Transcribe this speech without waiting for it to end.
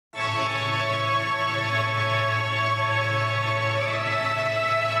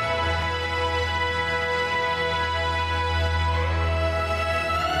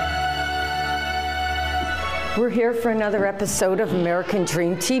We're here for another episode of American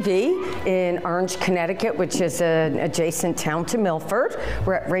Dream TV in Orange, Connecticut, which is an adjacent town to Milford.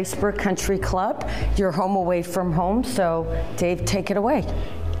 We're at Racebrook Country Club. You're home away from home, so Dave, take it away.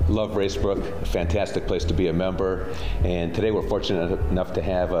 Love Racebrook, a fantastic place to be a member. And today we're fortunate enough to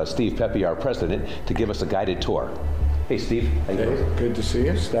have Steve Pepe, our president, to give us a guided tour. Hey, Steve. How you doing? Good to see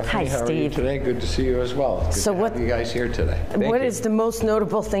you. Stephanie, Hi, how Steve. are you today? Good to see you as well. Good So to have you guys here today. What is the most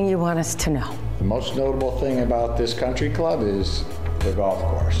notable thing you want us to know? The most notable thing about this country club is the golf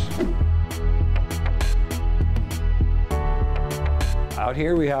course. Out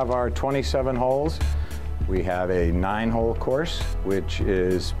here we have our 27 holes. We have a 9-hole course, which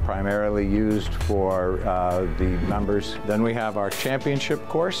is primarily used for the members. Then we have our championship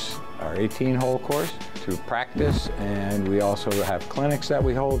course, our 18-hole course to practice, and we also have clinics that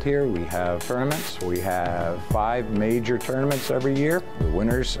we hold here. We have tournaments. We have 5 major tournaments every year. The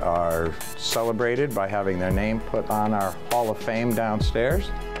winners are celebrated by having their name put on our Hall of Fame downstairs.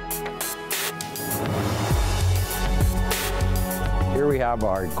 Here we have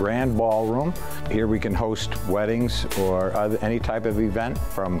our grand ballroom. Here we can host weddings or any type of event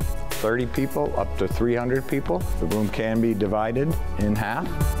from 30 people up to 300 people. The room can be divided in half.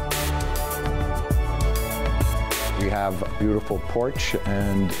 We have a beautiful porch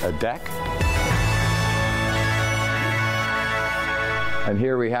and a deck. And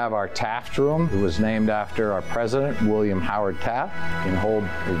here we have our Taft room. It was named after our president, William Howard Taft. You can hold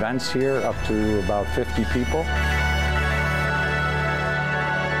events here up to about 50 people.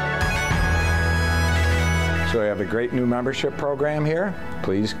 So we have a great new membership program here.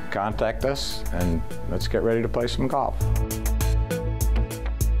 Please contact us and let's get ready to play some golf.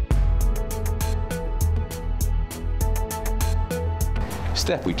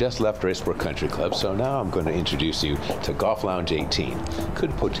 Steph, we just left Racebrook Country Club, so now I'm going to introduce you to Golf Lounge 18.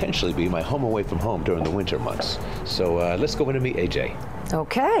 Could potentially be my home away from home during the winter months. So let's go in and meet AJ.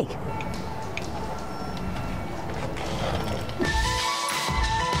 Okay.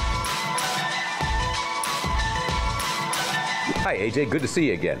 Hi, AJ. Good to see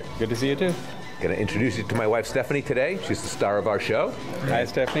you again. Good to see you too. Going to introduce you to my wife, Stephanie, today. She's the star of our show. Hi,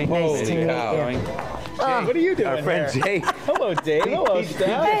 Stephanie. Nice to meet you. What are you doing Our friend here? Jay. Hello, Dave. Hello,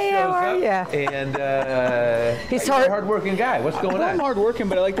 Steph. Hey, how are you? And He's you're a hard-working guy. What's going I'm on? hard working,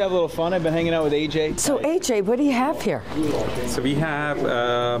 but I like to have a little fun. I've been hanging out with AJ. So AJ, what do you have here? So we have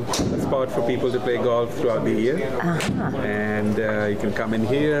a spot for people to play golf throughout the year. And you can come in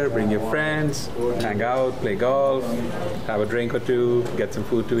here, bring your friends, hang out, play golf, have a drink or two, get some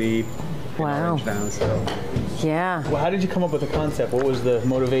food to eat. Wow. Down, so. Yeah. Well, how did you come up with the concept? What was the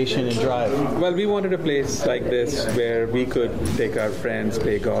motivation and drive? Well, we wanted a place like this where we could take our friends,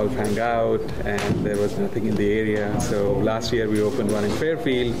 play golf, hang out, and there was nothing in the area. So last year we opened one in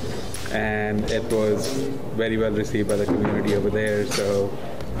Fairfield, and it was very well received by the community over there. So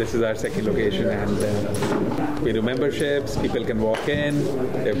this is our second location, and we do memberships. People can walk in.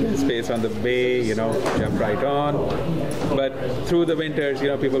 There's space on the bay, jump right on. But through the winters,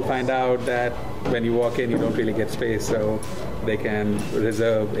 people find out that when you walk in, you don't really get space, so they can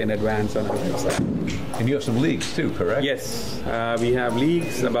reserve in advance on our website. And you have some leagues too, correct? Yes, we have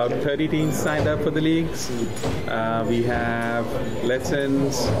leagues. About 30 teams signed up for the leagues. We have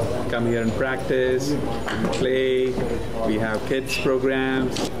lessons. Come here and practice, play. We have kids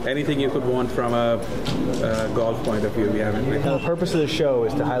programs. Anything you could want from a golf point of view, we have it. Now, the purpose of the show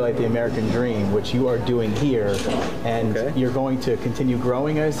is to highlight the American Dream, which you are doing here, and you're going to continue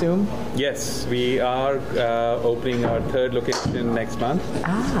growing, I assume? Yes, we are opening our 3rd location next month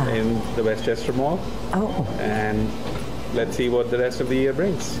in the Westchester Mall. Oh. And let's see what the rest of the year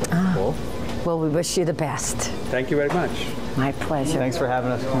brings. Cool. Well, we wish you the best. Thank you very much. My pleasure. Thanks for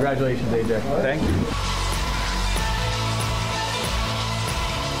having us. Congratulations, AJ. Thank you.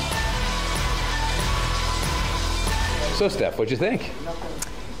 So, Steph, what'd you think?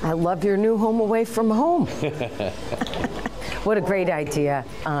 I love your new home away from home. What a great idea.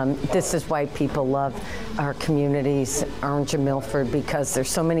 This is why people love our communities, Orange and Milford, because there's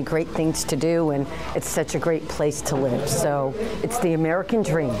so many great things to do and it's such a great place to live. So it's the American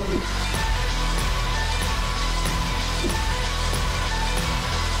dream.